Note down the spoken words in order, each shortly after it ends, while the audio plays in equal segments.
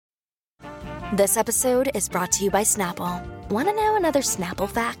This episode is brought to you by Snapple. Want to know another Snapple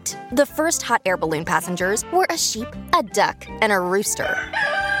fact? The first hot air balloon passengers were a sheep, a duck, and a rooster.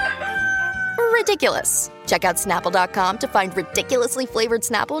 Ridiculous. Check out Snapple.com to find ridiculously flavored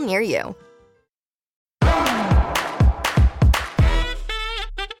Snapple near you.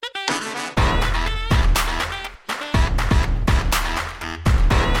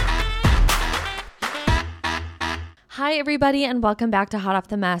 Hi, everybody, and welcome back to Hot Off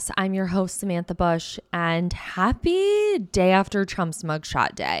the Mess. I'm your host, Samantha Bush, and happy day after Trump's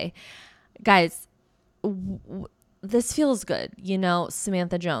mugshot day. Guys, this feels good. You know,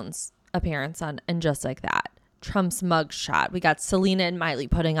 Samantha Jones' appearance on And Just Like That. Trump's mugshot. We got Selena and Miley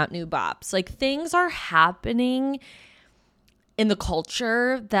putting out new bops. Like, things are happening in the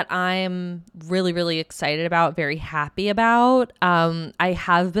culture that I'm really, really excited about, very happy about. I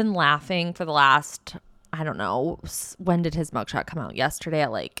have been laughing for the last... I don't know, when did his mugshot come out? Yesterday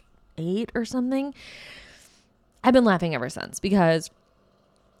at like 8 or something? I've been laughing ever since because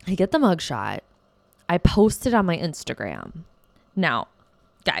I get the mugshot. I post it on my Instagram. Now,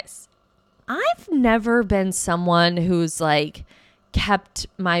 guys, I've never been someone who's like kept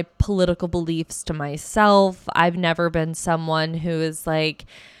my political beliefs to myself. I've never been someone who is like,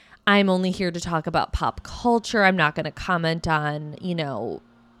 I'm only here to talk about pop culture. I'm not going to comment on, you know,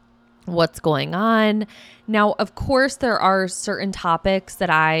 what's going on. Now, of course, there are certain topics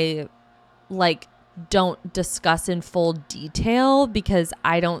that I like don't discuss in full detail because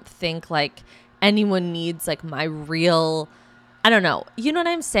I don't think like anyone needs like my real, I don't know. You know what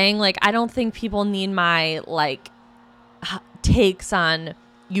I'm saying? Like, I don't think people need my like takes on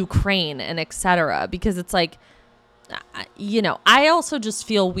Ukraine and etc. because it's like, you know, I also just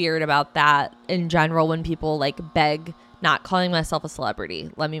feel weird about that in general when people like beg, not calling myself a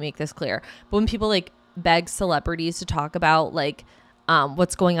celebrity, let me make this clear, but when people like beg celebrities to talk about like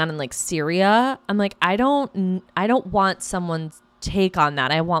what's going on in like Syria, I'm like, I don't want someone's take on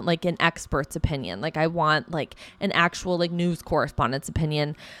that. I want like an expert's opinion. Like I want like an actual like news correspondent's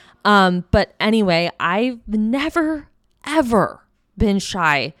opinion. But anyway, I've never ever been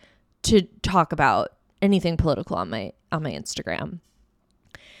shy to talk about anything political on my Instagram.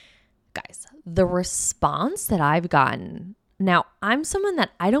 Guys, the response that I've gotten, now I'm someone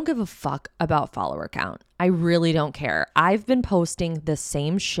that I don't give a fuck about follower count. I really don't care. I've been posting the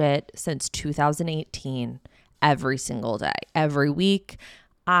same shit since 2018 every single day, every week.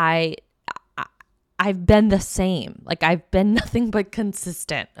 I've been the same. Like I've been nothing but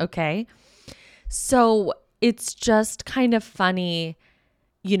consistent, okay? So it's just kind of funny,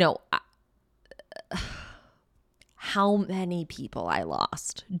 you know, how many people I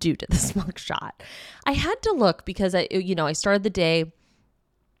lost due to this mugshot. I had to look because I started the day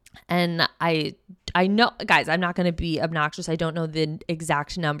and I know, guys, I'm not going to be obnoxious. I don't know the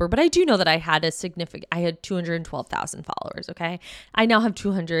exact number, but I do know that I had 212,000 followers. Okay. I now have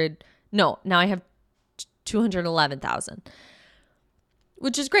 211,000,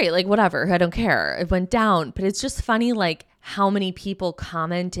 which is great. Like whatever. I don't care. It went down, but it's just funny. Like how many people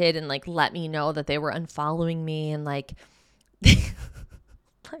commented and like let me know that they were unfollowing me and like like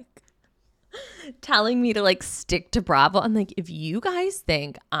telling me to like stick to Bravo. I'm like, if you guys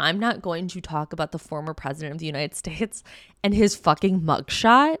think I'm not going to talk about the former president of the United States and his fucking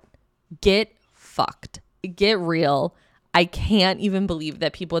mugshot, get fucked. Get real. I can't even believe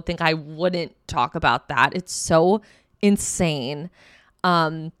that people would think I wouldn't talk about that. It's so insane.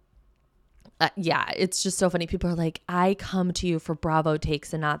 Yeah, it's just so funny. People are like, I come to you for Bravo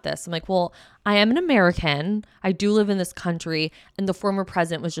takes and not this. I'm like, well, I am an American. I do live in this country. And the former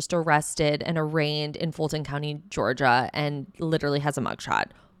president was just arrested and arraigned in Fulton County, Georgia, and literally has a mugshot.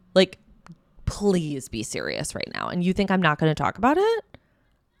 Like, please be serious right now. And you think I'm not going to talk about it?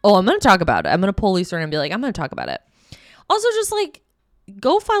 Oh, I'm going to talk about it. I'm going to pull Lisa and be like, I'm going to talk about it. Also, just like,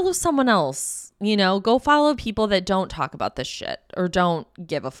 go follow someone else. You know, go follow people that don't talk about this shit or don't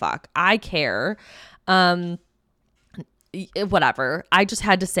give a fuck. I care. Whatever. I just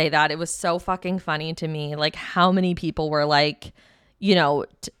had to say that. It was so fucking funny to me. Like how many people were like,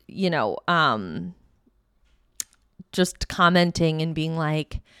 just commenting and being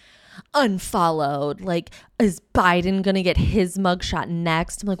like, unfollowed. Like, is Biden going to get his mugshot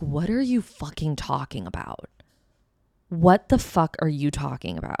next? I'm like, what are you fucking talking about? What the fuck are you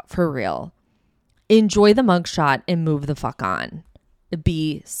talking about? For real. Enjoy the mugshot and move the fuck on.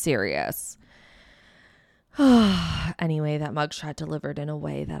 Be serious. Anyway, that mugshot delivered in a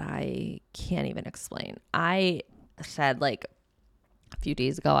way that I can't even explain. I said like a few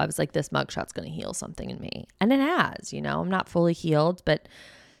days ago, I was like, this mugshot's going to heal something in me. And it has, you know, I'm not fully healed, but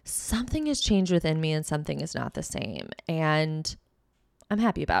something has changed within me and something is not the same. And I'm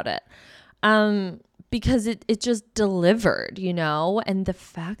happy about it. Because it just delivered, you know? And the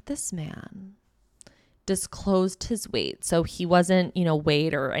fact this man disclosed his weight, so he wasn't, you know,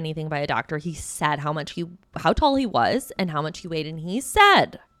 weighed or anything by a doctor. He said how tall he was and how much he weighed, and he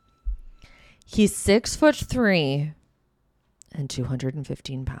said he's 6'3" and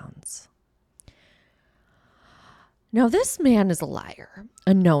 215 pounds. Now, this man is a liar,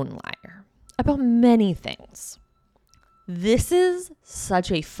 a known liar, about many things. This is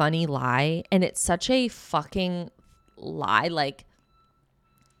such a funny lie, and it's such a fucking lie like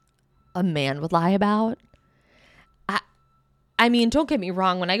a man would lie about. I mean, don't get me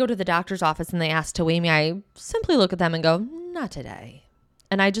wrong. When I go to the doctor's office and they ask to weigh me, I simply look at them and go, not today.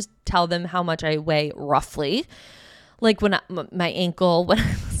 And I just tell them how much I weigh roughly. Like when my ankle, when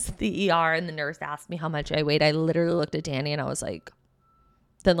I was at the ER and the nurse asked me how much I weighed, I literally looked at Danny and I was like,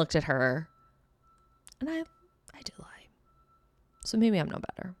 then looked at her, and I did lie. So maybe I'm no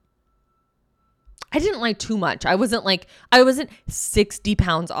better. I didn't lie too much. I wasn't 60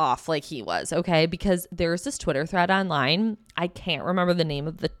 pounds off like he was, okay? Because there's this Twitter thread online. I can't remember the name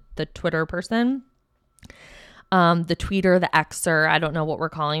of the Twitter person. The tweeter, the Xer, I don't know what we're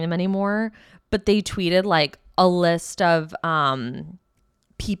calling them anymore. But they tweeted like a list of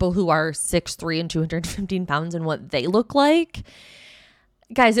people who are 6'3" and 215 pounds and what they look like.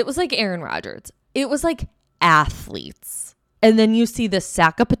 Guys, it was like Aaron Rodgers. It was like athletes. And then you see this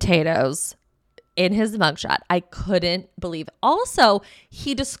sack of potatoes in his mugshot. I couldn't believe it. Also,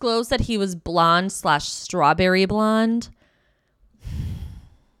 he disclosed that he was blonde/strawberry blonde.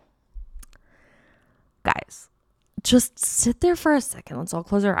 Guys, just sit there for a second. Let's all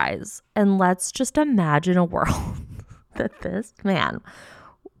close our eyes and let's just imagine a world that this man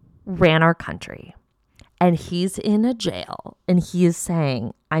ran our country and he's in a jail and he is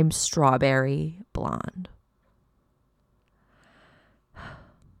saying, I'm strawberry blonde.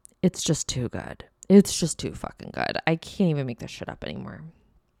 It's just too good. It's just too fucking good. I can't even make this shit up anymore.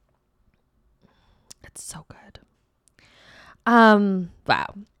 It's so good.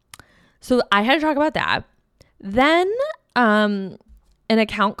 Wow. So I had to talk about that. Then an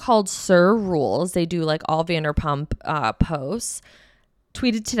account called Sir Rules, they do like all Vanderpump posts,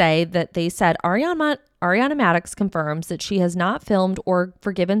 tweeted today that they said Ariana Madix confirms that she has not filmed or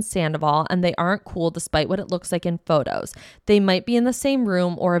forgiven Sandoval, and they aren't cool despite what it looks like in photos. They might be in the same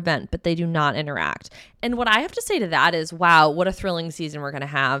room or event, but they do not interact. And what I have to say to that is, wow, what a thrilling season we're going to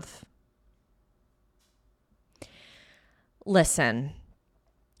have. Listen.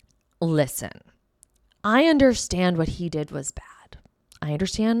 I understand what he did was bad. I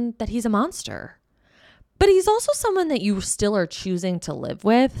understand that he's a monster. But he's also someone that you still are choosing to live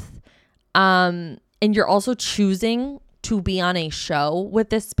with. And you're also choosing to be on a show with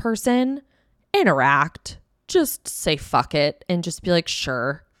this person. Interact. Just say fuck it and just be like,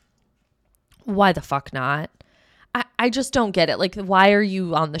 sure. Why the fuck not? I just don't get it. Like, why are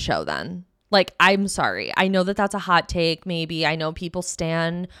you on the show then? Like, I'm sorry. I know that that's a hot take. Maybe I know people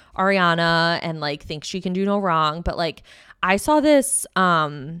stan Ariana and like think she can do no wrong. But like, I saw this,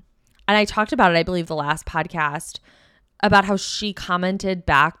 and I talked about it, I believe, the last podcast, about how she commented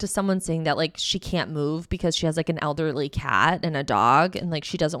back to someone saying that like she can't move because she has like an elderly cat and a dog and like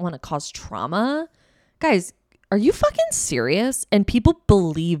she doesn't want to cause trauma. Guys, are you fucking serious? And people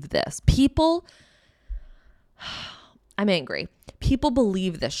believe this. I'm angry. People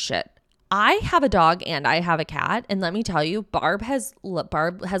believe this shit. I have a dog and I have a cat, and let me tell you, Barb has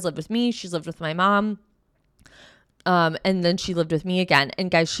lived with me. She's lived with my mom. And then she lived with me again. And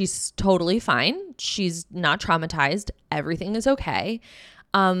guys, she's totally fine. She's not traumatized. Everything is okay.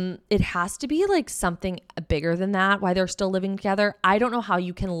 It has to be like something bigger than that, why they're still living together. I don't know how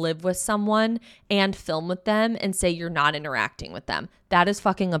you can live with someone and film with them and say you're not interacting with them. That is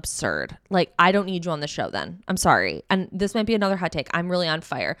fucking absurd. Like, I don't need you on the show then. I'm sorry. And this might be another hot take. I'm really on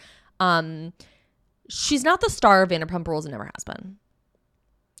fire. She's not the star of Vanderpump Rules and never has been.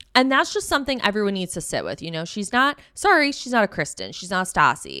 And that's just something everyone needs to sit with. You know, she's not a Kristen. She's not a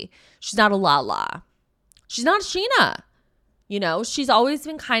Stassi. She's not a Lala. She's not a Sheena. You know, she's always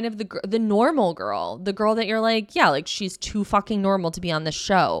been kind of the normal girl. The girl that you're like, yeah, like she's too fucking normal to be on the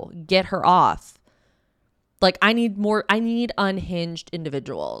show. Get her off. Like, I need unhinged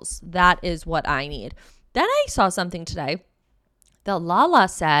individuals. That is what I need. Then I saw something today that Lala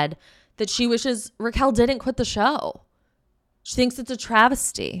said that she wishes Raquel didn't quit the show. She thinks it's a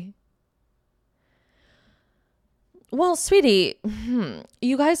travesty. Well, sweetie,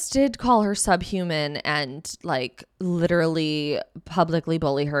 you guys did call her subhuman and like literally publicly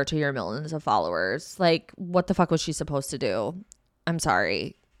bully her to your millions of followers. Like, what the fuck was she supposed to do? I'm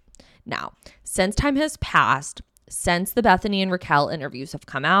sorry. Now, since time has passed, since the Bethany and Raquel interviews have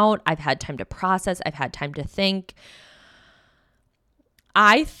come out, I've had time to process. I've had time to think.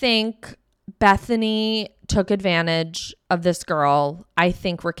 I think Bethany took advantage of this girl. I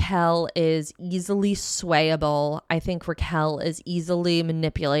think Raquel is easily swayable. I think Raquel is easily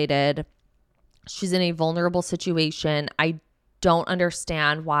manipulated. She's in a vulnerable situation. I don't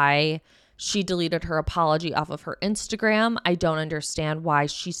understand why she deleted her apology off of her Instagram. I don't understand why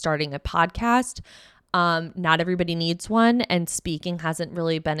she's starting a podcast. Not everybody needs one, and speaking hasn't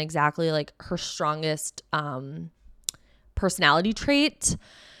really been exactly like her strongest personality trait.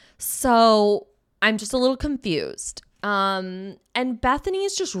 So I'm just a little confused. And Bethany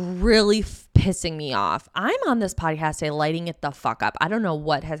is just really pissing me off. I'm on this podcast today lighting it the fuck up. I don't know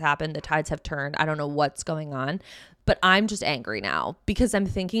what has happened. The tides have turned. I don't know what's going on, but I'm just angry now because I'm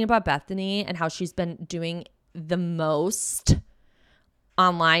thinking about Bethany and how she's been doing the most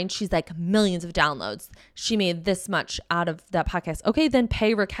online. She's like millions of downloads. She made this much out of that podcast. Okay, then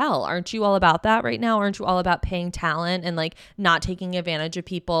pay Raquel. Aren't you all about that right now? Aren't you all about paying talent and like not taking advantage of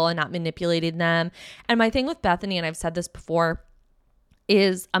people and not manipulating them? And my thing with Bethany, and I've said this before,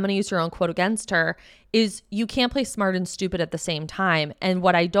 is I'm going to use her own quote against her, is you can't play smart and stupid at the same time. And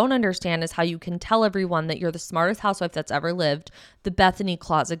what I don't understand is how you can tell everyone that you're the smartest housewife that's ever lived. The Bethany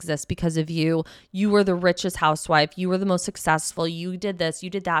clause exists because of you. You were the richest housewife. You were the most successful. You did this, you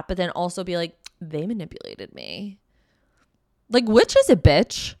did that. But then also be like, they manipulated me. Like, which is it,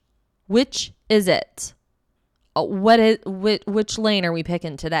 bitch? Which is it? Which lane are we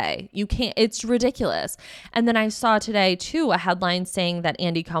picking today? You can't, it's ridiculous. And then I saw today too a headline saying that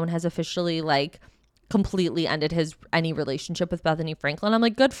Andy Cohen has officially like completely ended any relationship with Bethany Franklin. I'm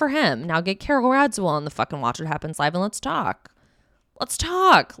like, good for him. Now get Carol Radziwill on the fucking Watch What Happens Live and let's talk.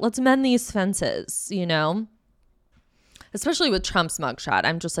 Let's mend these fences, you know? Especially with Trump's mugshot.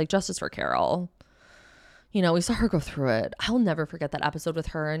 I'm just like, justice for Carol. You know, we saw her go through it. I'll never forget that episode with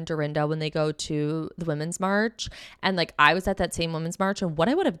her and Dorinda when they go to the Women's March. And like, I was at that same Women's March, and what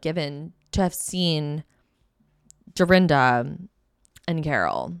I would have given to have seen Dorinda and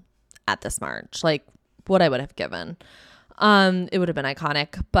Carol at this march, like what I would have given. It would have been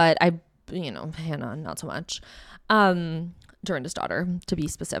iconic, but Hannah, not so much. Dorinda's daughter, to be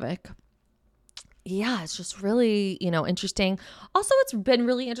specific. Yeah, it's just really, interesting. Also, it's been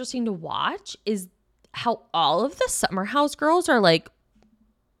really interesting to watch is how all of the Summer House girls are like,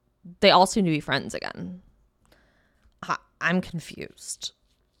 they all seem to be friends again. I'm confused.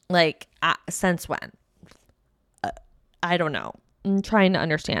 Like, since when? I don't know. I'm trying to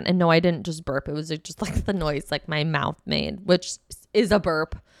understand. And no, I didn't just burp. It was just like the noise like my mouth made, which is a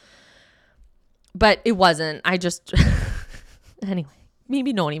burp. But it wasn't. I just, anyway,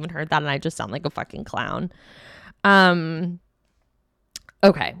 maybe no one even heard that and I just sound like a fucking clown.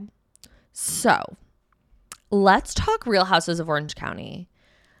 Okay. So let's talk Real Houses of Orange County.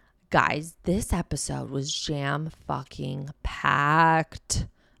 Guys, this episode was jam fucking packed.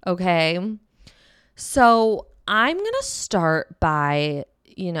 Okay. So I'm going to start by,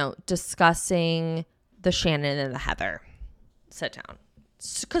 discussing the Shannon and the Heather sit down.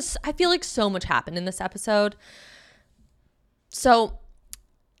 Because I feel like so much happened in this episode. So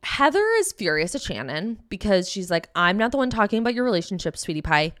Heather is furious at Shannon because she's like, I'm not the one talking about your relationship, sweetie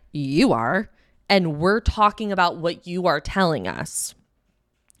pie. You are. And we're talking about what you are telling us.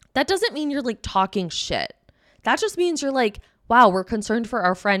 That doesn't mean you're like talking shit. That just means you're like, wow, we're concerned for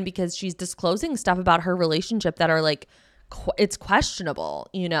our friend because she's disclosing stuff about her relationship that are like, it's questionable,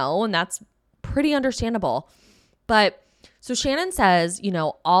 and that's pretty understandable. But so Shannon says,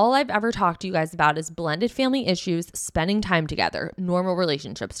 all I've ever talked to you guys about is blended family issues, spending time together, normal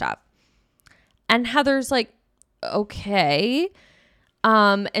relationship stuff. And Heather's like, okay.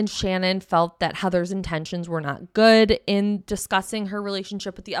 And Shannon felt that Heather's intentions were not good in discussing her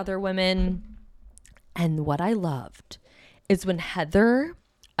relationship with the other women. And what I loved is when Heather,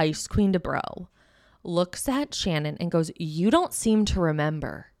 Ice Queen DeBro, looks at Shannon and goes, you don't seem to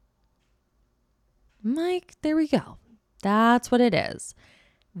remember. I'm like, there we go. That's what it is.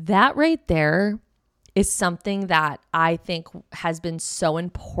 That right there is something that I think has been so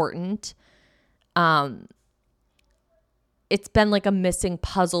important. It's been like a missing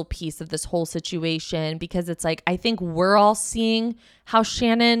puzzle piece of this whole situation because it's like, I think we're all seeing how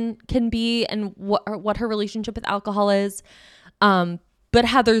Shannon can be and what her relationship with alcohol is. But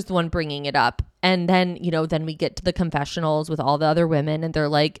Heather's the one bringing it up. And then, then we get to the confessionals with all the other women and they're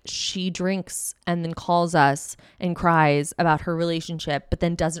like, she drinks and then calls us and cries about her relationship, but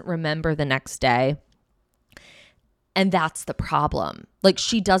then doesn't remember the next day. And that's the problem. Like,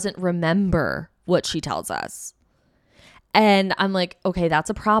 she doesn't remember what she tells us. And I'm like, okay, that's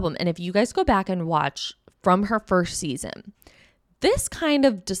a problem. And if you guys go back and watch from her first season. This kind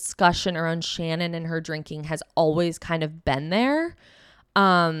of discussion around Shannon and her drinking has always kind of been there.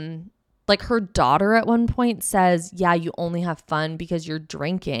 Like her daughter at one point says, yeah, you only have fun because you're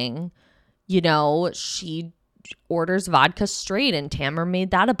drinking. You know, she orders vodka straight, and Tamara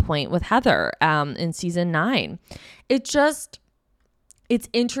made that a point with Heather in season 9. It's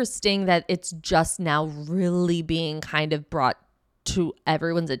interesting that it's just now really being kind of brought to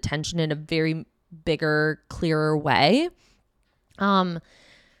everyone's attention in a very bigger, clearer way.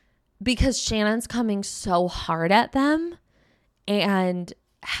 Because Shannon's coming so hard at them, and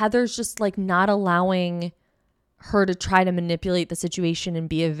Heather's just like not allowing her to try to manipulate the situation and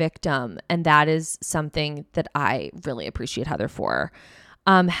be a victim. And that is something that I really appreciate Heather for.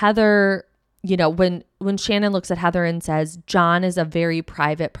 Heather, you know, when Shannon looks at Heather and says, John is a very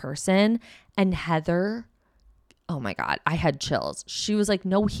private person, and Heather, oh my God, I had chills. She was like,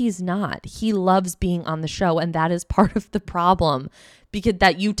 no, he's not. He loves being on the show. And that is part of the problem, because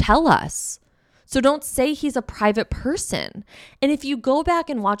that you tell us. So don't say he's a private person. And if you go back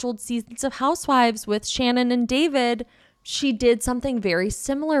and watch old seasons of Housewives with Shannon and David, she did something very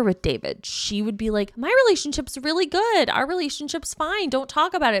similar with David. She would be like, my relationship's really good. Our relationship's fine. Don't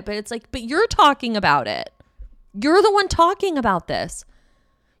talk about it. But it's like, but you're talking about it. You're the one talking about this.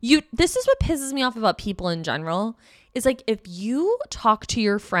 This is what pisses me off about people in general, is like, if you talk to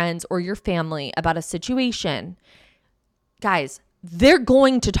your friends or your family about a situation, guys, they're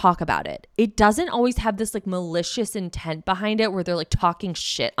going to talk about it. It doesn't always have this like malicious intent behind it where they're like talking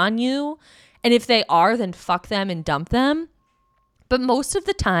shit on you. And if they are, then fuck them and dump them. But most of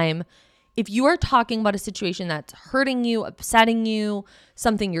the time, if you are talking about a situation that's hurting you, upsetting you,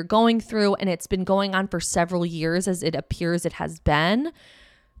 something you're going through, and it's been going on for several years, as it appears it has been,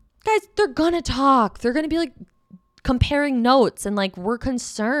 guys, they're going to talk. They're going to be like comparing notes and like, we're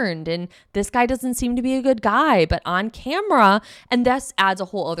concerned and this guy doesn't seem to be a good guy, but on camera, and this adds a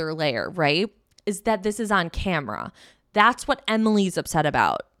whole other layer, right? Is that this is on camera. That's what Emily's upset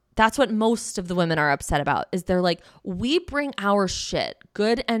about. That's what most of the women are upset about, is they're like, we bring our shit,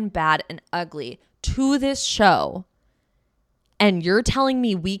 good and bad and ugly, to this show, and you're telling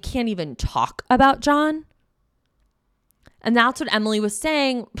me we can't even talk about John? And that's what Emily was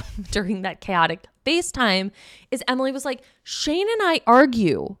saying during that chaotic FaceTime, is Emily was like, Shane and I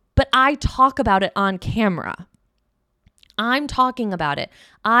argue, but I talk about it on camera. I'm talking about it.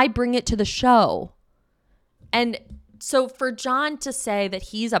 I bring it to the show. And so for John to say that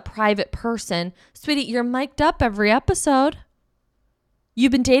he's a private person, sweetie, you're mic'd up every episode.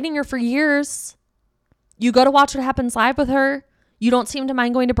 You've been dating her for years. You go to Watch What Happens Live with her. You don't seem to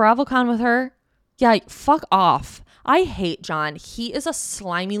mind going to BravoCon with her. Yeah, fuck off. I hate John. He is a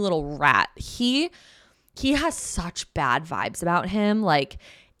slimy little rat. He has such bad vibes about him. Like,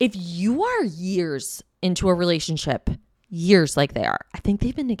 if you are years into a relationship, years like they are, I think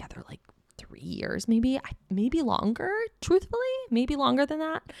they've been together like 3 years, maybe longer, truthfully, maybe longer than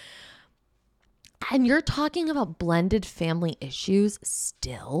that. And you're talking about blended family issues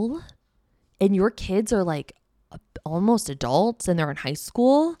still, and your kids are like almost adults and they're in high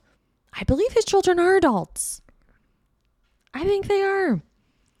school. I believe his children are adults. I think they are.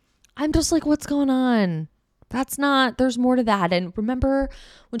 I'm just like, what's going on? There's more to that. And remember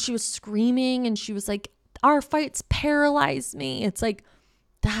when she was screaming and she was like, our fights paralyzed me. It's like,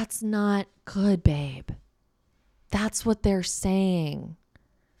 that's not good, babe. That's what they're saying.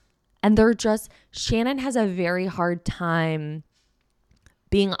 And Shannon has a very hard time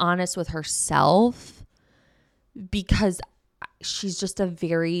being honest with herself, because she's just a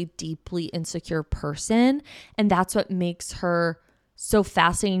very deeply insecure person. And that's what makes her so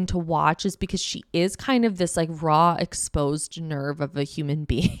fascinating to watch, is because she is kind of this like raw, exposed nerve of a human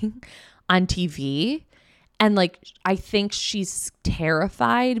being on TV. And like, I think she's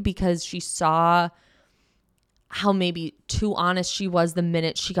terrified because she saw how maybe too honest she was the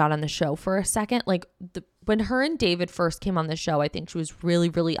minute she got on the show for a second. Like when her and David first came on the show, I think she was really,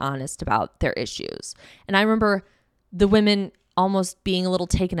 really honest about their issues. And I remember the women almost being a little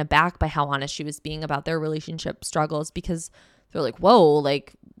taken aback by how honest she was being about their relationship struggles, because they're like, whoa,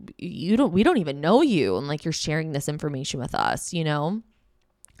 like we don't even know you. And like, you're sharing this information with us, you know?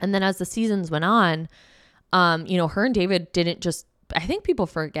 And then as the seasons went on, her and David didn't just, I think people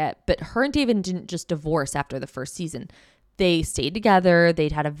forget, but her and David didn't just divorce after the first season. They stayed together.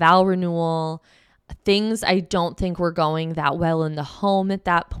 They'd had a vow renewal. Things I don't think were going that well in the home at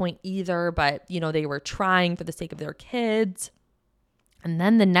that point either, but they were trying for the sake of their kids. And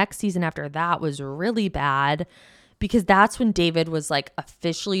then the next season after that was really bad, because that's when David was like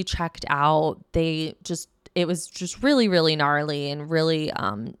officially checked out. It was just really, really gnarly and really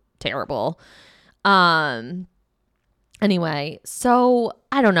terrible. Anyway, so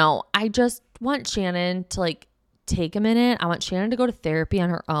I don't know. I just want Shannon to like take a minute. I want Shannon to go to therapy on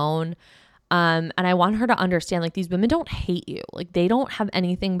her own. And I want her to understand, like, these women don't hate you. Like, they don't have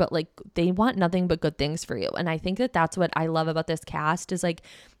anything but, like, they want nothing but good things for you. And I think that that's what I love about this cast is, like,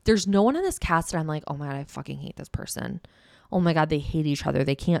 there's no one on this cast that I'm like, oh my God, I fucking hate this person. Oh my God, they hate each other.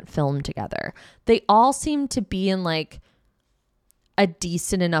 They can't film together. They all seem to be in, like, a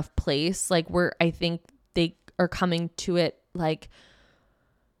decent enough place, like, where I think they are coming to it, like,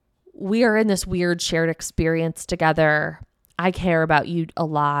 we are in this weird shared experience together. I care about you a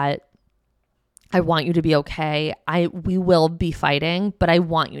lot. I want you to be okay. We will be fighting, but I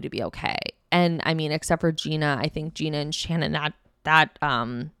want you to be okay. And I mean, except for Gina, I think Gina and Shannon, that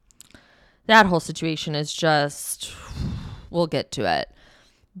whole situation is just, we'll get to it.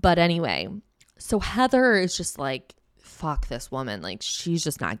 But anyway, so Heather is just like, fuck this woman. Like, she's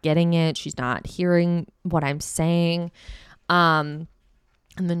just not getting it. She's not hearing what I'm saying. And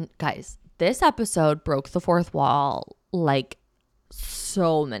then, guys, this episode broke the fourth wall like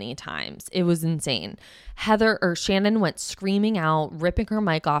so many times. It was insane. Shannon went screaming out, ripping her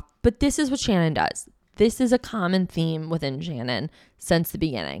mic off. But this is what Shannon does. This is a common theme within Shannon since the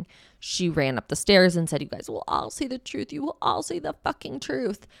beginning. She ran up the stairs and said, you guys will all see the truth. You will all see the fucking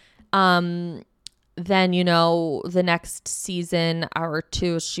truth. Then, you know, the next season or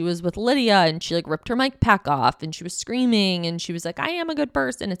two, she was with Lydia and she like ripped her mic pack off and she was screaming and she was like, I am a good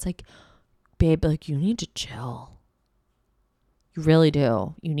person. It's like, babe, like, you need to chill. You really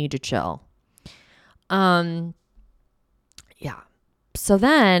do. You need to chill. Yeah. So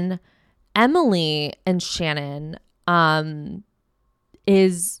then Emily and Shannon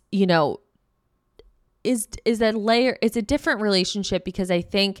is a layer, it's a different relationship because I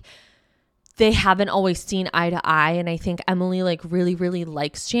think they haven't always seen eye to eye. And I think Emily like really, really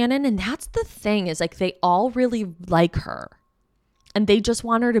likes Shannon. And that's the thing is like they all really like her and they just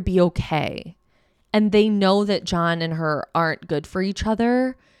want her to be okay. And they know that John and her aren't good for each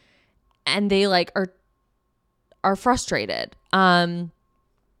other. And they like are frustrated. I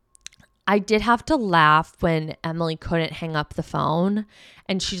did have to laugh when Emily couldn't hang up the phone.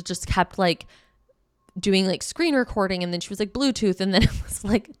 And she just kept like doing like screen recording. And then she was like Bluetooth. And then it was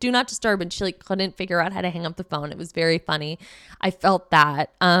like do not disturb. And she like couldn't figure out how to hang up the phone. It was very funny. I felt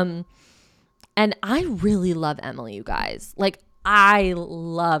that. And I really love Emily, you guys. Like, I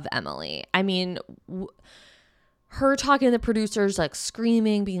love Emily. I mean, her talking to the producers, like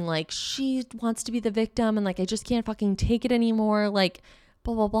screaming, being like, she wants to be the victim. And like, I just can't fucking take it anymore. Like,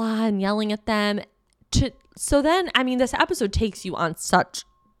 blah, blah, blah, and yelling at them. So then, I mean, this episode takes you on such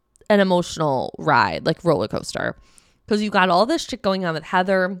an emotional ride, like roller coaster. Because you got all this shit going on with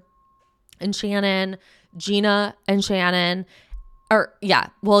Heather and Shannon, Gina and Shannon.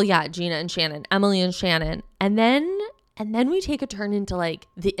 Gina and Shannon, Emily and Shannon. And then we take a turn into like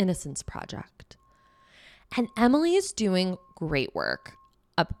the Innocence Project. And Emily is doing great work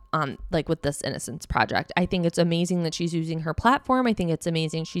up on like with this Innocence Project. I think it's amazing that she's using her platform. I think it's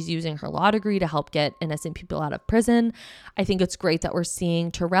amazing she's using her law degree to help get innocent people out of prison. I think it's great that we're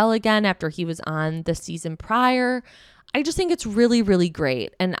seeing Terrell again after he was on the season prior. I just think it's really, really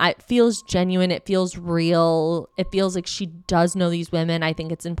great. And it feels genuine. It feels real. It feels like she does know these women. I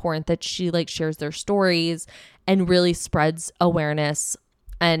think it's important that she like shares their stories and really spreads awareness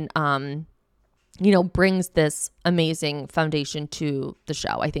and, brings this amazing foundation to the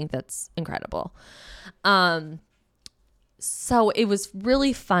show. I think that's incredible. So it was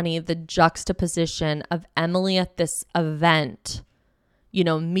really funny, the juxtaposition of Emily at this event,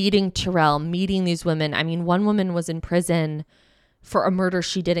 meeting Terrell, meeting these women. I mean, one woman was in prison for a murder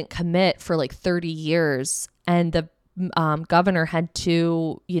she didn't commit for like 30 years. And the governor had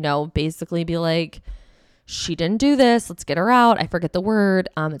to, basically be like, she didn't do this. Let's get her out. I forget the word.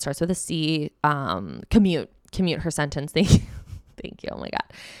 It starts with a C. Commute her sentence. Thank you. Oh my God.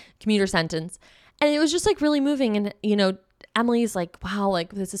 Commute her sentence. And it was just like really moving. And, Emily's like, wow,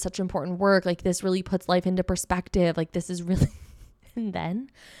 like this is such important work. Like this really puts life into perspective. Like this is really... And then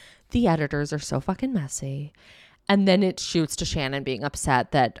the editors are so fucking messy. And then it shoots to Shannon being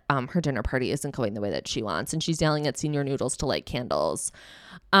upset that her dinner party isn't going the way that she wants. And she's yelling at Senior Noodles to light candles.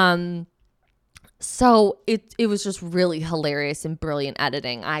 So it was just really hilarious and brilliant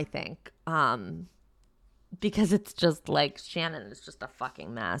editing, I think. Because it's just like Shannon is just a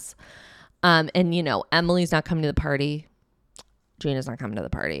fucking mess. And, Emily's not coming to the party. Gina's not coming to the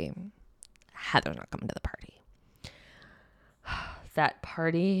party. Heather's not coming to the party. That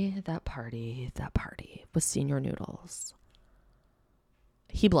party with Senior Noodles.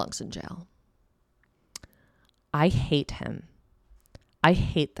 He belongs in jail. I hate him. I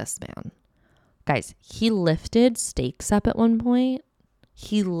hate this man. Guys, he lifted stakes up at one point.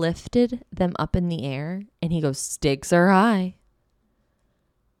 He lifted them up in the air and he goes, stakes are high.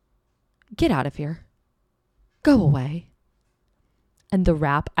 Get out of here. Go away. And the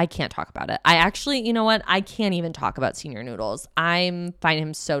rap, I can't talk about it. I actually, you know what? I can't even talk about Senior Noodles. I find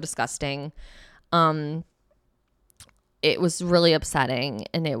him so disgusting. It was really upsetting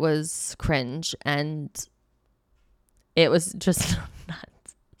and it was cringe and it was just nuts.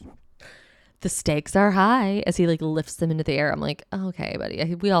 The stakes are high as he like lifts them into the air. I'm like, oh, okay,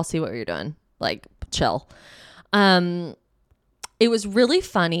 buddy. We all see what you're doing. Like, chill. It was really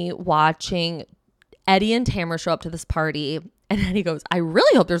funny watching Eddie and Tamara show up to this party. And Eddie goes, I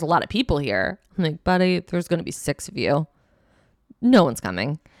really hope there's a lot of people here. I'm like, buddy, there's going to be 6 of you. No one's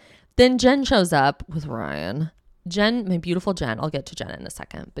coming. Then Jen shows up with Ryan. Jen, my beautiful Jen, I'll get to Jen in a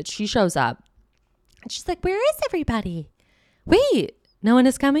second. But she shows up. And she's like, where is everybody? Wait, no one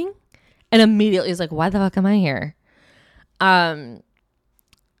is coming? And immediately is like, why the fuck am I here?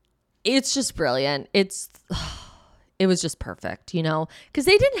 It's just brilliant. It was just perfect, you know? Because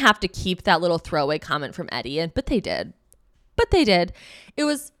they didn't have to keep that little throwaway comment from Eddie in, but they did. It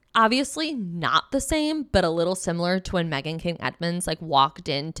was obviously not the same, but a little similar to when Meghan King Edmonds like walked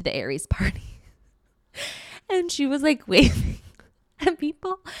into the Aries party and she was like waving at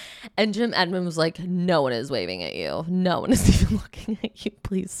people. And Jim Edmonds was like, no one is waving at you. No one is even looking at you.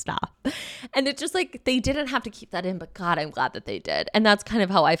 Please stop. And it's just like, they didn't have to keep that in, but God, I'm glad that they did. And that's kind of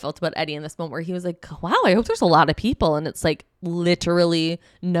how I felt about Eddie in this moment where he was like, wow, I hope there's a lot of people. And it's like, literally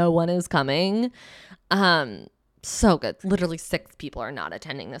no one is coming. So good. Literally 6 people are not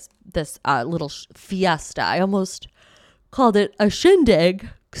attending this little fiesta. I almost called it a shindig.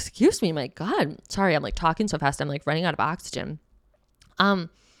 Excuse me, my God. Sorry, I'm like talking so fast. I'm like running out of oxygen.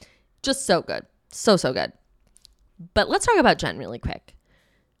 Just so good. So good. But let's talk about Jen really quick.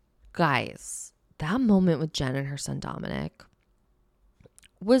 Guys, that moment with Jen and her son Dominic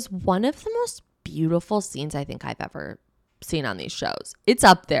was one of the most beautiful scenes I think I've ever seen on these shows. It's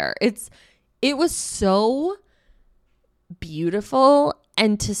up there. It was so beautiful,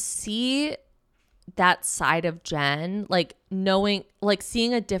 and to see that side of Jen, like knowing, like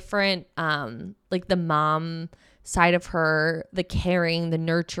seeing a different like the mom side of her, the caring, the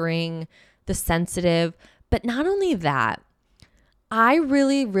nurturing, the sensitive. But not only that, I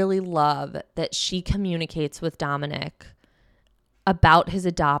really, really love that she communicates with Dominic about his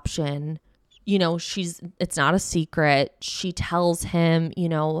adoption. You know, it's not a secret. She tells him, you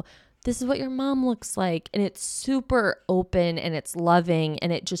know, this is what your mom looks like. And it's super open and it's loving.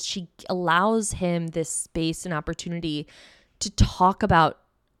 And she allows him this space and opportunity to talk about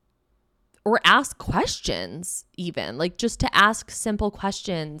or ask questions, even like just to ask simple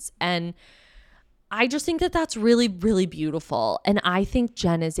questions. And I just think that that's really, really beautiful. And I think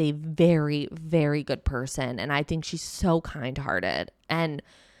Jen is a very, very good person. And I think she's so kind-hearted. And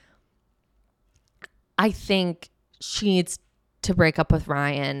I think she needs to break up with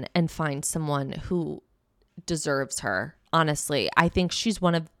Ryan and find someone who deserves her. Honestly, I think she's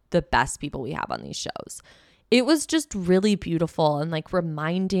one of the best people we have on these shows. It was just really beautiful and like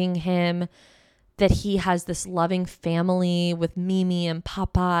reminding him that he has this loving family with Mimi and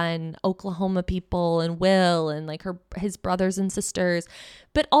Papa and Oklahoma people and Will and like his brothers and sisters.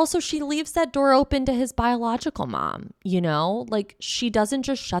 But also she leaves that door open to his biological mom, you know? Like she doesn't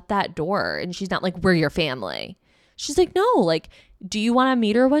just shut that door and she's not like, we're your family. She's like, no, like, do you want to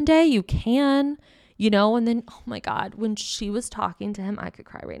meet her one day? You can, you know? And then, oh my God, when she was talking to him, I could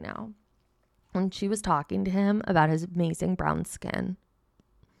cry right now. When she was talking to him about his amazing brown skin,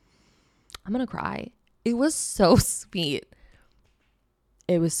 I'm going to cry. It was so sweet.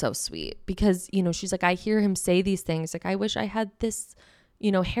 It was so sweet because, you know, she's like, I hear him say these things. Like, I wish I had this,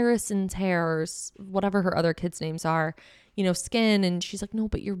 you know, Harrison's hair or whatever her other kids' names are, you know, skin. And she's like, no,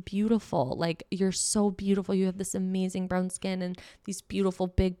 but you're beautiful. Like, you're so beautiful. You have this amazing brown skin and these beautiful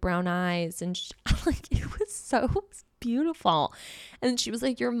big brown eyes. And like, it was so beautiful. And she was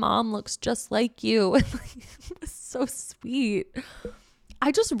like, your mom looks just like you. And like, it was so sweet.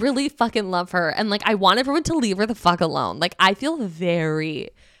 I just really fucking love her. And like, I want everyone to leave her the fuck alone. Like, I feel very,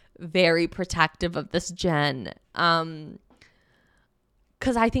 very protective of this Jen. Because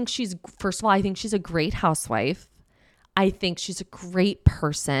I think first of all, I think she's a great housewife. I think she's a great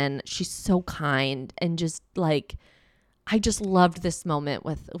person. She's so kind and just like, I just loved this moment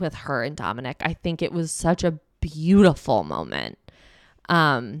with her and Dominic. I think it was such a beautiful moment.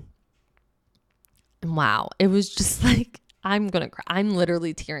 Wow. It was just like, I'm going to cry. I'm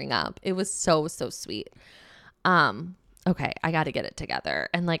literally tearing up. It was so, so sweet. Okay. I got to get it together.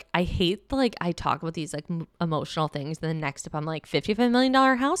 And like, I hate like I talk about these like emotional things. And then next up, I'm like $55 million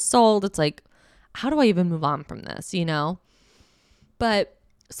house sold. It's like, how do I even move on from this, you know? But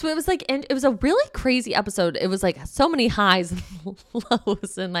so it was like, and it was a really crazy episode. It was like so many highs and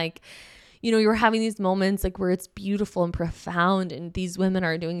lows, and like, you know, you were having these moments like where it's beautiful and profound, and these women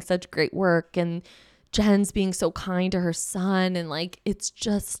are doing such great work, and Jen's being so kind to her son, and like it's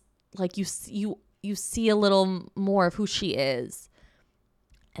just like you see a little more of who she is.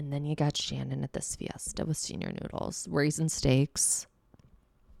 And then you got Shannon at this fiesta with senior noodles, raisin steaks,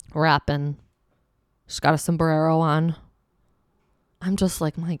 rapping. She's got a sombrero on. I'm just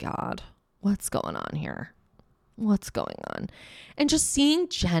like, my God, what's going on here? What's going on? And just seeing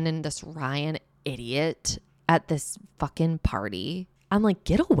Jen and this Ryan idiot at this fucking party, I'm like,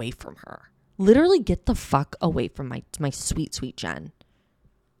 get away from her. Literally get the fuck away from my sweet, sweet Jen.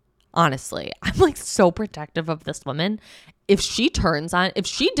 Honestly, I'm like so protective of this woman. If she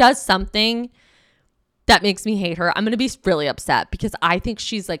does something that makes me hate her, I'm going to be really upset because I think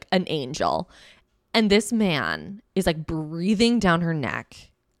she's like an angel. And this man is like breathing down her neck.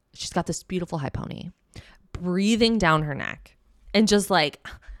 She's got this beautiful high pony, breathing down her neck. And just like,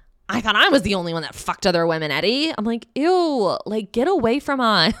 I thought I was the only one that fucked other women, Eddie. I'm like, ew, like get away from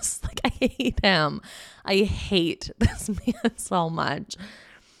us. Like I hate him. I hate this man so much.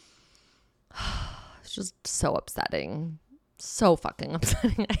 It's just so upsetting. So fucking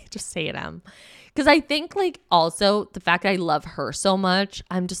upsetting. I just hate him. Because I think like also the fact that I love her so much,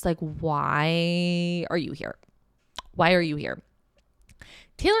 I'm just like, why are you here? Why are you here?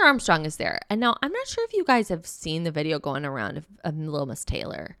 Taylor Armstrong is there. And now I'm not sure if you guys have seen the video going around of Little Miss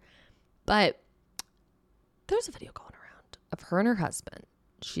Taylor, but there's a video going around of her and her husband.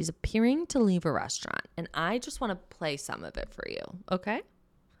 She's appearing to leave a restaurant. And I just want to play some of it for you. Okay?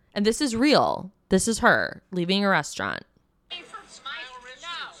 And this is real. This is her leaving a restaurant.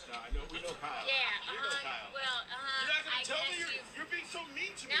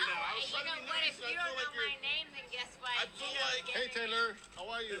 Hey Taylor, how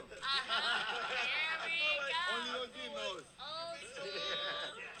are you? There we go. Old school.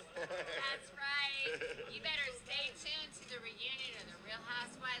 That's right. You better stay tuned to the reunion of the Real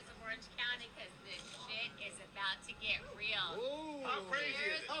Housewives of Orange County because this shit is about to get real. Ooh. How crazy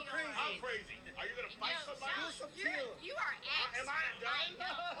is it? How crazy? Are you gonna fight somebody? You are ex. Am I done?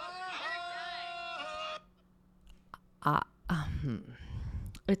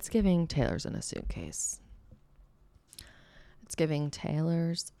 It's giving Taylor's in a suitcase. It's giving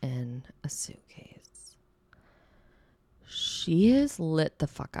Taylor's in a suitcase. She is lit the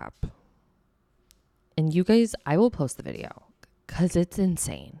fuck up. And you guys, I will post the video because it's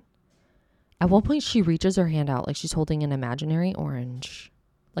insane. At one point, she reaches her hand out like she's holding an imaginary orange,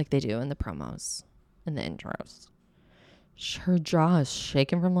 like they do in the promos, in the intros. Her jaw is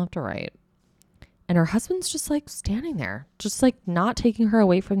shaking from left to right. And her husband's just like standing there, just like not taking her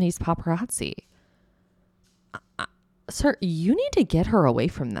away from these paparazzi. Sir, you need to get her away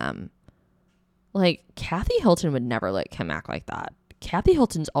from them. Like, Kathy Hilton would never let Kim act like that. Kathy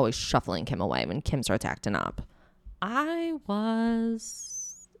Hilton's always shuffling Kim away when Kim starts acting up. It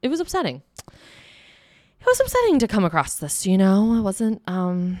was upsetting. It was upsetting to come across this, you know? It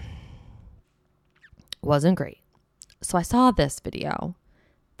wasn't great. So I saw this video.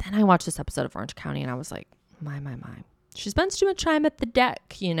 Then I watched this episode of Orange County and I was like, my. She spends too much time at the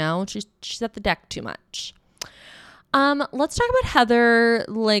deck, you know? She's at the deck too much. Let's talk about Heather,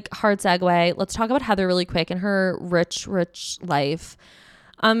 like hard segue. Let's talk about Heather really quick and her rich life.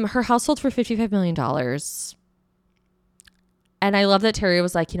 Her house sold for $55 million. And I love that Terry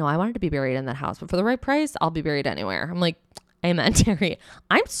was like, you know, I wanted to be buried in that house, but for the right price, I'll be buried anywhere. I'm like, amen, Terry.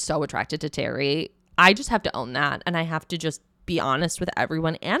 I'm so attracted to Terry. I just have to own that. And I have to just be honest with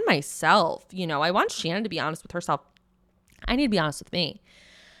everyone and myself. You know, I want Shannon to be honest with herself. I need to be honest with me.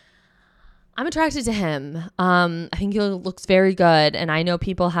 I'm attracted to him. I think he looks very good. And I know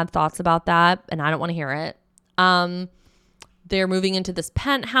people have thoughts about that and I don't want to hear it. They're moving into this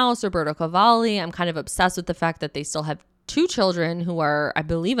penthouse, Roberto Cavalli. I'm kind of obsessed with the fact that they still have 2 children who are, I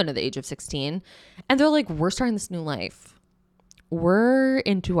believe, under the age of 16. And they're like, we're starting this new life. We're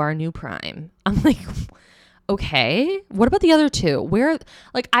into our new prime. I'm like, okay, what about the other 2? Where,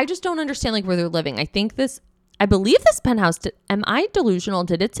 like, I just don't understand like where they're living. I believe this penthouse, am I delusional?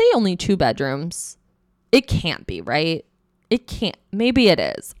 Did it say only 2 bedrooms? It can't be, right? It can't. Maybe it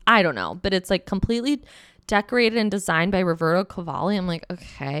is. I don't know. But it's like completely decorated and designed by Roberto Cavalli. I'm like,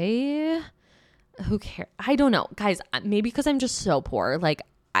 okay, who cares? I don't know. Guys, maybe because I'm just so poor. Like,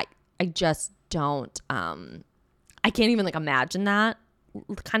 I just don't, I can't even like imagine that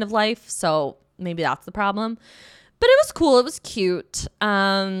kind of life. So maybe that's the problem. But it was cool. It was cute.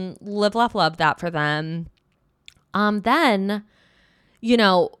 Live, laugh, love that for them. Then, you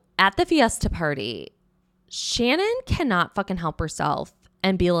know, at the fiesta party, Shannon cannot fucking help herself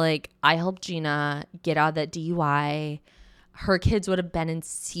and be like, I helped Gina get out of that DUI. Her kids would have been in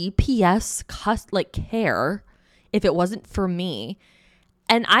CPS care if it wasn't for me.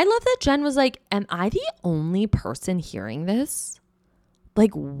 And I love that Jen was like, am I the only person hearing this?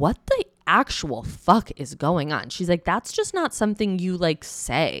 Like, what the actual fuck is going on? She's like, that's just not something you like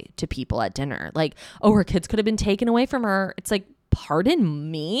say to people at dinner. Like, oh, her kids could have been taken away from her. It's like,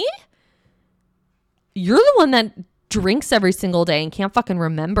 pardon me? You're the one that drinks every single day and can't fucking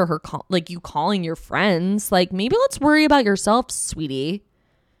remember her you calling your friends. Like, maybe let's worry about yourself, sweetie.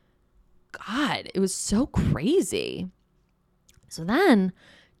 God, it was so crazy. So then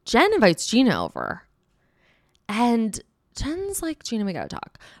Jen invites Gina over. And Jen's like, Gina, we gotta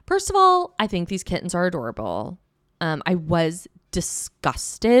talk. First of all, I think these kittens are adorable. I was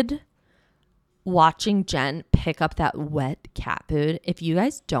disgusted watching Jen pick up that wet cat food. If you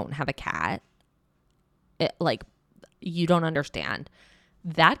guys don't have a cat, you don't understand.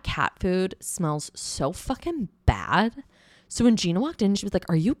 That cat food smells so fucking bad. So when Gina walked in, she was like,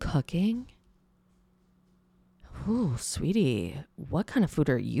 are you cooking? Ooh, sweetie, what kind of food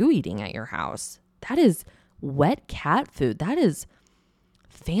are you eating at your house? That is wet cat food. That is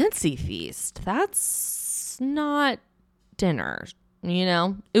fancy feast. That's not dinner. You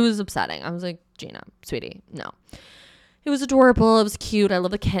know, it was upsetting. I was like, Gina, sweetie, no. It was adorable. It was cute. I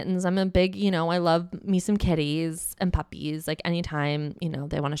love the kittens. I'm a big, I love me some kitties and puppies. Like anytime,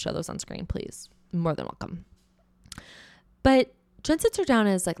 they want to show those on screen, please. More than welcome. But Jen sits her down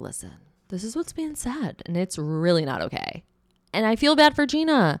and is like, listen, this is what's being said. And it's really not okay. And I feel bad for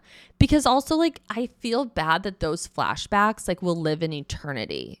Gina because also I feel bad that those flashbacks will live in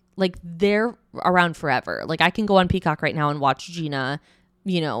eternity. They're around forever. I can go on Peacock right now and watch Gina,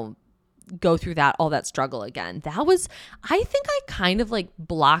 go through all that struggle again. I think I kind of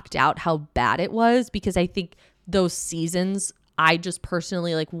blocked out how bad it was because I think those seasons I just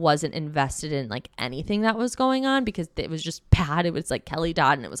personally wasn't invested in anything that was going on because it was just bad. It was Kelly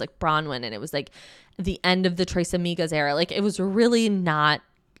Dodd and it was Bronwyn and it was the end of the Trace Amigas era. It was really not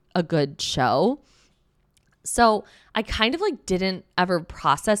a good show. So I kind of didn't ever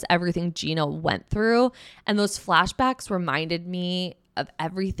process everything Gina went through. And those flashbacks reminded me of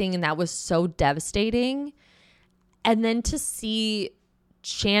everything. And that was so devastating. And then to see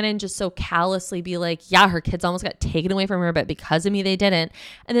Shannon just so callously be like, yeah, her kids almost got taken away from her, but because of me, they didn't.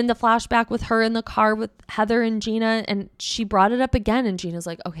 And then the flashback with her in the car with Heather and Gina, and she brought it up again. And Gina's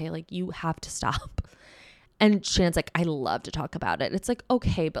like, okay, you have to stop. And Shannon's like, I love to talk about it. It's like,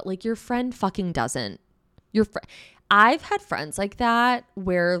 okay, but your friend fucking doesn't. I've had friends like that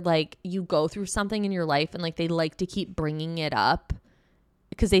where you go through something in your life and they like to keep bringing it up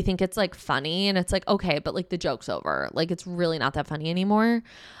because they think it's funny, and it's okay, but the joke's over. It's really not that funny anymore.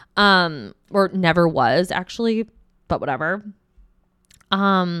 Or never was actually, but whatever.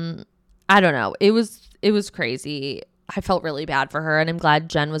 I don't know. It was crazy. I felt really bad for her, and I'm glad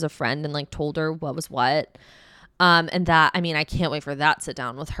Jen was a friend and told her what was what. And that, I can't wait for that sit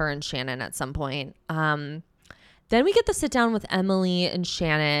down with her and Shannon at some point. Then we get the sit down with Emily and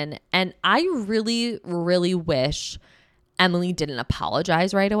Shannon, and I really, really wish Emily didn't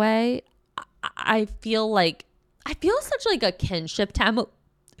apologize right away. I feel such a kinship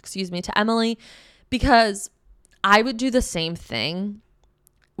to Emily, because I would do the same thing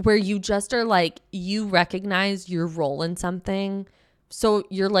where you just are you recognize your role in something. So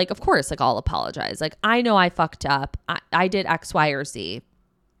you're of course, I'll apologize. I know I fucked up. I did X, Y, or Z.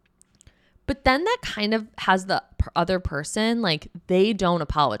 But then that kind of has the other person, they don't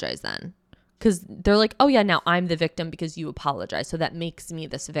apologize then. Because they're oh yeah, now I'm the victim because you apologize. So that makes me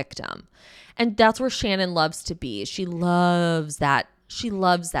this victim. And that's where Shannon loves to be. She loves that. She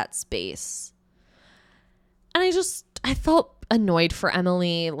loves that space. And I felt annoyed for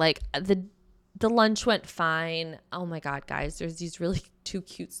Emily. The lunch went fine. Oh my God, guys, there's these really two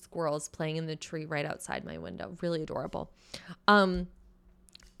cute squirrels playing in the tree right outside my window. Really adorable.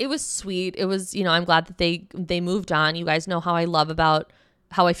 It was sweet. It was, I'm glad that they moved on. You guys know how I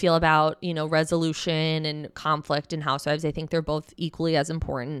feel about, resolution and conflict in Housewives. I think they're both equally as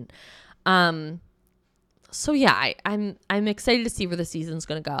important. So yeah, I'm excited to see where the season's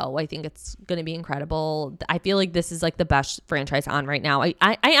going to go. I think it's going to be incredible. I feel like this is the best franchise on right now.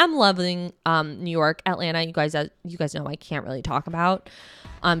 I am loving New York, Atlanta. You guys know I can't really talk about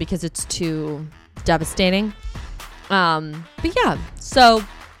because it's too devastating. But yeah, so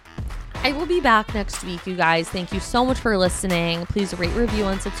I will be back next week, you guys. Thank you so much for listening. Please rate, review,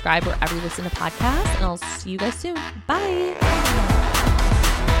 and subscribe wherever you listen to podcasts. And I'll see you guys soon. Bye.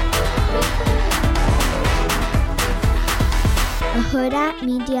 a Huda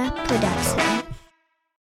Media production.